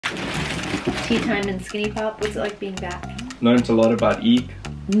Tea time and Skinny Pop. What's it like being back? Learned a lot about Eek.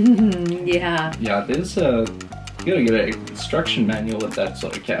 Yeah. Yeah, there's a... You gotta get an instruction manual with that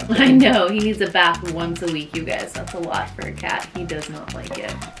sort of cat. I know, he needs a bath once a week, you guys. That's a lot for a cat. He does not like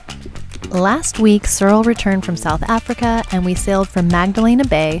it. Last week, Searle returned from South Africa and we sailed from Magdalena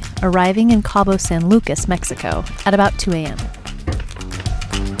Bay, arriving in Cabo San Lucas, Mexico, at about 2 a.m.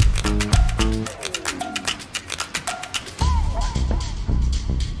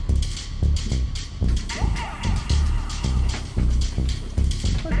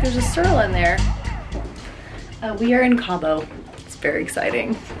 Look, there's a Searle in there. We are in Cabo. It's very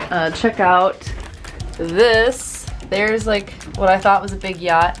exciting. Check out this. There's like what I thought was a big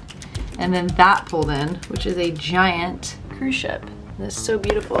yacht. And then that pulled in, which is a giant cruise ship. This is so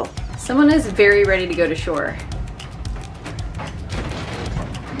beautiful. Someone is very ready to go to shore.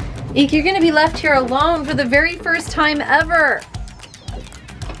 Eek, you're gonna be left here alone for the very first time ever.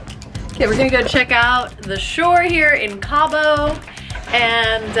 Okay, we're gonna go check out the shore here in Cabo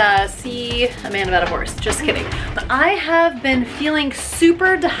and see a man about a horse. Just kidding. But I have been feeling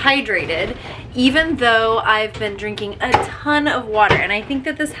super dehydrated even though I've been drinking a ton of water, and I think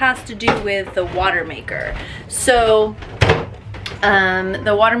that this has to do with the water maker. So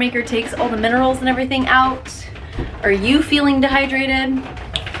the water maker takes all the minerals and everything out. Are you feeling dehydrated?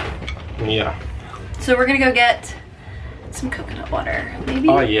 Yeah. So we're gonna go get some coconut water, maybe?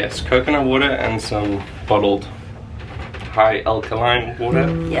 Oh yes, coconut water and some bottled high alkaline water.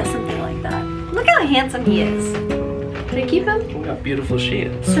 Yeah, something like that. Look how handsome he is. Can I keep him? Look how beautiful she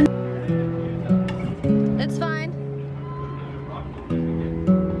is. It's fine.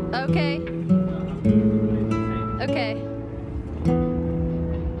 Okay. Okay.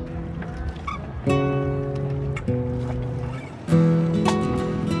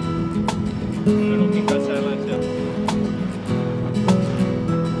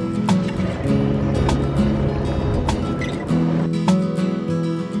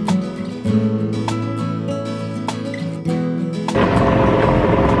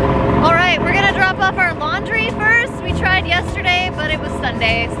 Our laundry first. We tried yesterday, but it was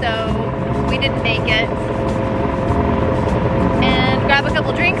Sunday, so we didn't make it. And grab a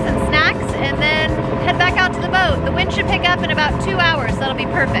couple drinks and snacks, and then head back out to the boat. The wind should pick up in about 2 hours, so that'll be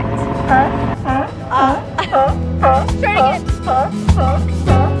perfect. Try it again.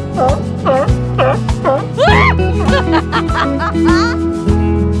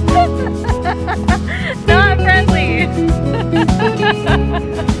 Not friendly.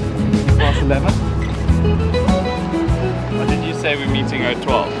 Past 11? Or did you say we're meeting at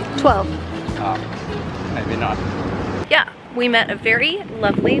 12? 12. Maybe not. Yeah, we met a very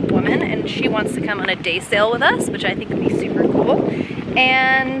lovely woman and she wants to come on a day sail with us, which I think would be super cool.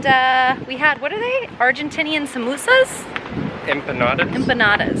 And we had, what are they? Argentinian samosas? Empanadas?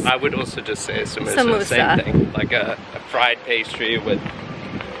 Empanadas. I would also just say samosa. Samosa. Same thing. Like a fried pastry with,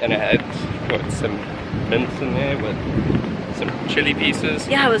 and it had some mince in there with some chili pieces.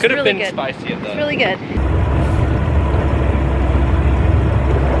 Yeah, it was Could have really been good. spicier though. It's really good.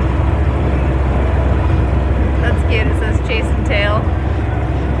 That's cute. It says Chase and Tail.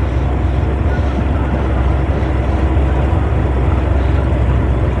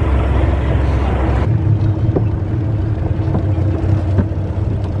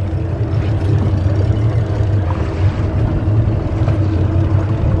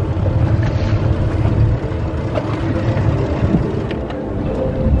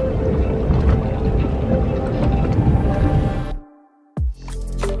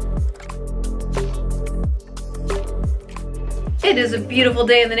 It is a beautiful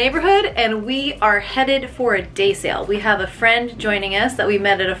day in the neighborhood and we are headed for a day sail. We have a friend joining us that we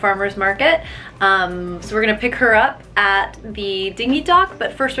met at a farmer's market. So we're gonna pick her up at the dinghy dock,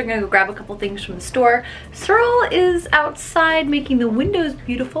 but first we're gonna go grab a couple things from the store. Searle is outside making the windows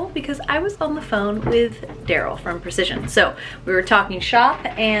beautiful because I was on the phone with Daryl from Precision. So we were talking shop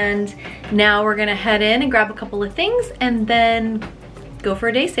and now we're gonna head in and grab a couple of things and then go for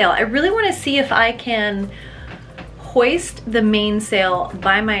a day sail. I really wanna see if I can hoist the mainsail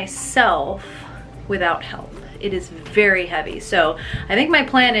by myself without help. It is very heavy. So I think my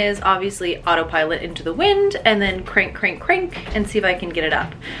plan is obviously autopilot into the wind and then crank, crank, crank and see if I can get it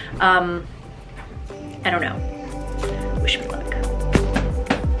up. I don't know. Wish me luck.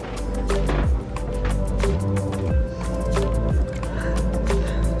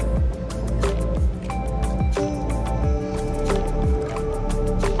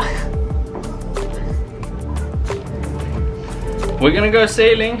 We're gonna go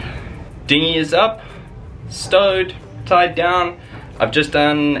sailing. Dinghy is up, stowed, tied down. I've just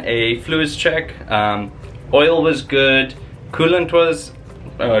done a fluids check. Oil was good, coolant was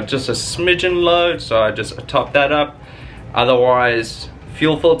just a smidgen low, so I just top that up. Otherwise,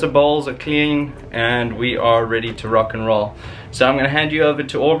 fuel filter bowls are clean and we are ready to rock and roll. So I'm gonna hand you over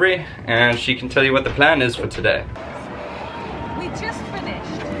to Aubrey and she can tell you what the plan is for today. We just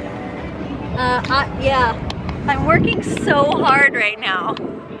finished. Yeah. I'm working so hard right now.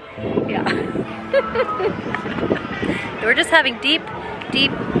 Yeah. We're just having deep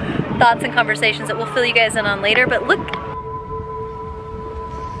thoughts and conversations that we'll fill you guys in on later, but look.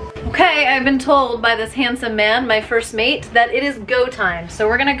 Okay, I've been told by this handsome man, my first mate, that it is go time. So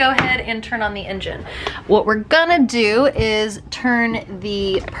we're gonna go ahead and turn on the engine. What we're gonna do is turn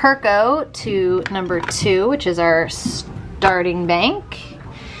the Perco to number 2, which is our starting bank.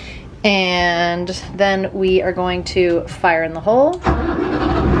 And then we are going to fire in the hole.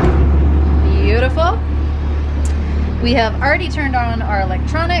 Beautiful. We have already turned on our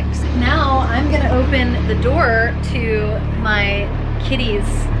electronics. Now I'm gonna open the door to my kitty's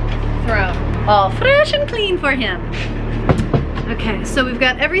throne. All fresh and clean for him. Okay, so we've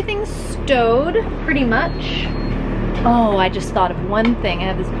got everything stowed pretty much. Oh, I just thought of one thing. I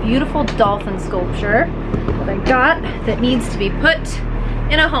have this beautiful dolphin sculpture that I got that needs to be put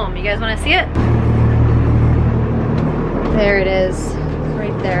in a home. You guys wanna see it? There it is,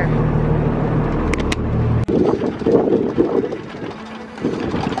 right there.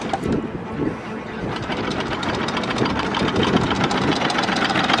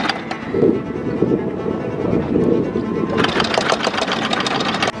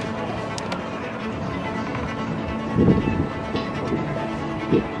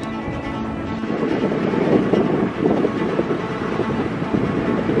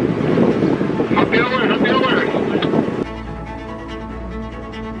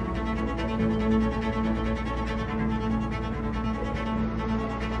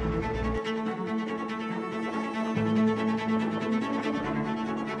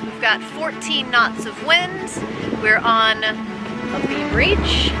 We've got 14 knots of wind. We're on a beam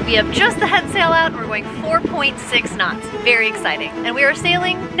reach. We have just the head sail out and we're going 4.6 knots. Very exciting. And we are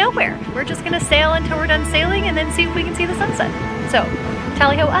sailing nowhere. We're just gonna sail until we're done sailing and then see if we can see the sunset. So,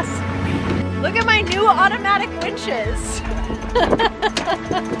 tally-ho us. Look at my new automatic winches.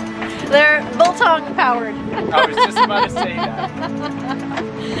 They're Biltong powered. I was just about to say that.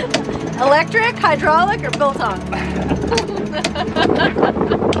 Electric, hydraulic, or Biltong?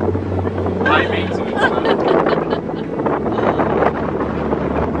 I mean, so it's not.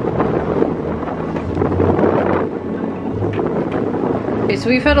 Okay, so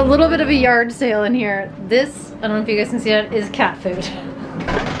we've had a little bit of a yard sale in here. This, I don't know if you guys can see it, is cat food.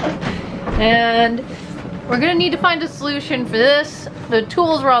 And we're gonna need to find a solution for this. The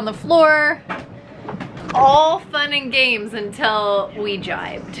tools were on the floor. All fun and games until we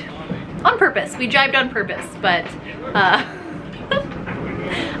jibed. On purpose, we jibed on purpose, but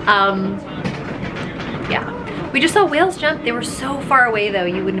yeah. We just saw whales jump. They were so far away though,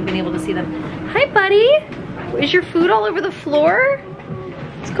 you wouldn't have been able to see them. Hi buddy, is your food all over the floor?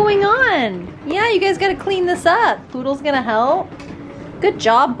 What's going on? Yeah, you guys gotta clean this up. Poodle's gonna help. Good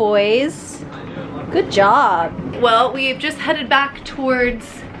job, boys. Good job. Well, we've just headed back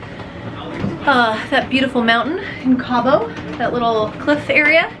towards that beautiful mountain in Cabo, that little cliff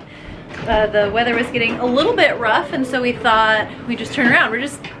area. The weather was getting a little bit rough, and so we thought we'd just turn around. We're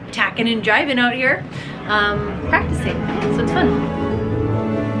just tacking and jiving out here, practicing, so it's fun.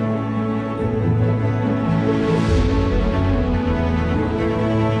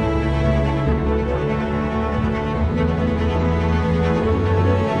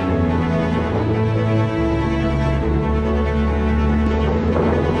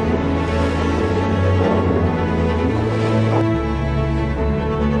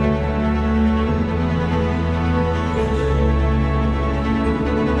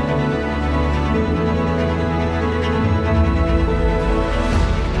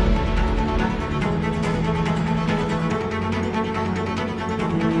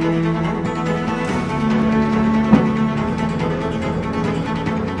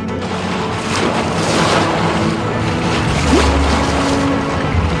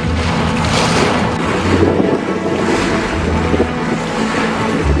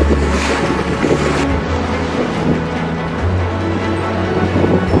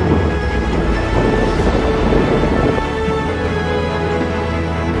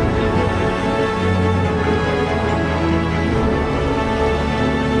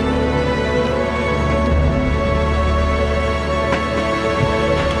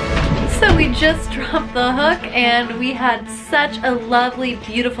 Just dropped the hook and we had such a lovely,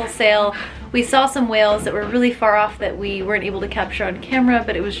 beautiful sail. We saw some whales that were really far off that we weren't able to capture on camera,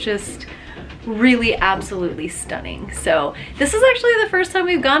 but it was just really absolutely stunning. So this is actually the first time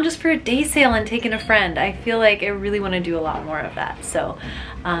we've gone just for a day sail and taken a friend. I feel like I really want to do a lot more of that. So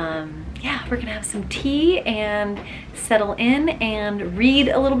yeah, we're gonna have some tea and settle in and read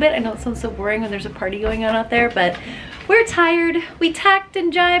a little bit. I know it sounds so boring when there's a party going on out there, but we're tired. We tacked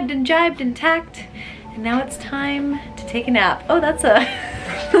and jibed and jibed and tacked, and now it's time to take a nap. Oh, that's a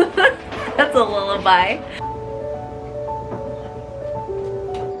that's a lullaby.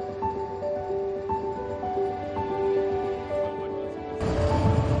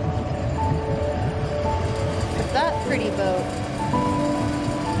 That pretty boat.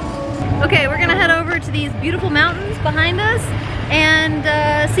 Okay, we're gonna head over to these beautiful mountains behind us and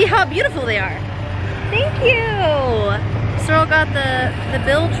see how beautiful they are. Thank you! Cyril got the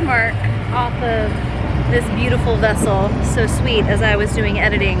bilge mark off of this beautiful vessel. So sweet as I was doing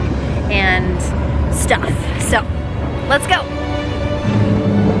editing and stuff. So, let's go!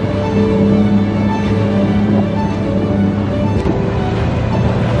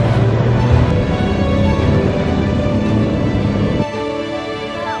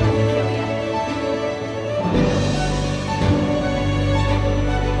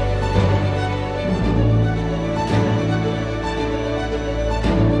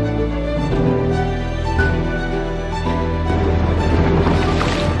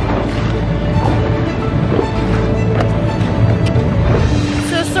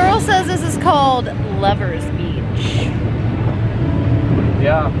 Called Lover's Beach.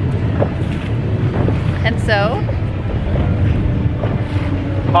 Yeah. And so?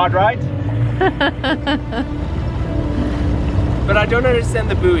 Hard right? But I don't understand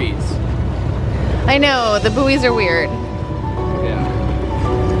the buoys. I know, the buoys are weird. Yeah.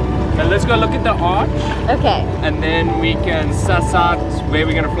 But let's go look at the arch. Okay. And then we can suss out where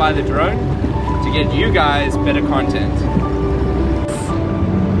we're gonna fly the drone to get you guys better content.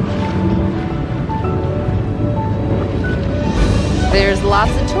 There's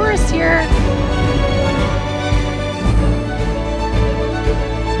lots of tourists here.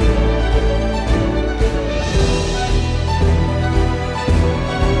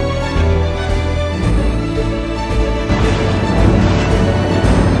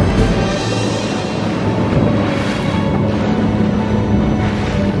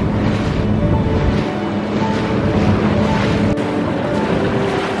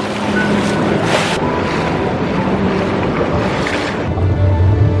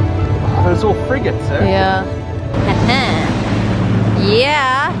 It's all frigates, eh? Yeah.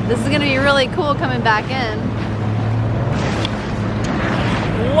 Yeah, this is gonna be really cool coming back in.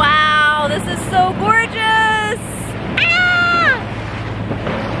 Wow, this is so gorgeous! Ah!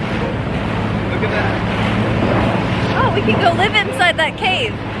 Look at that. Oh, we can go live inside that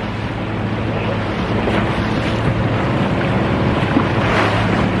cave.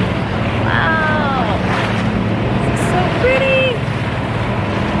 Wow, this is so pretty.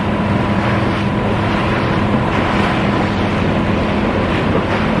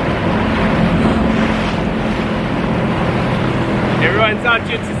 Everyone's out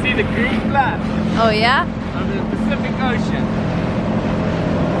here to see the green flag Oh yeah? of the Pacific Ocean.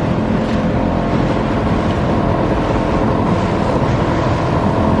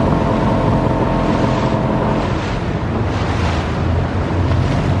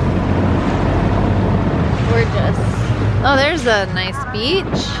 Gorgeous. Oh, there's a nice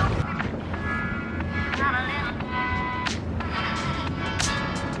beach.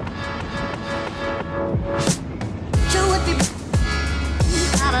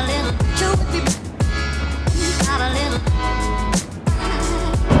 Got a little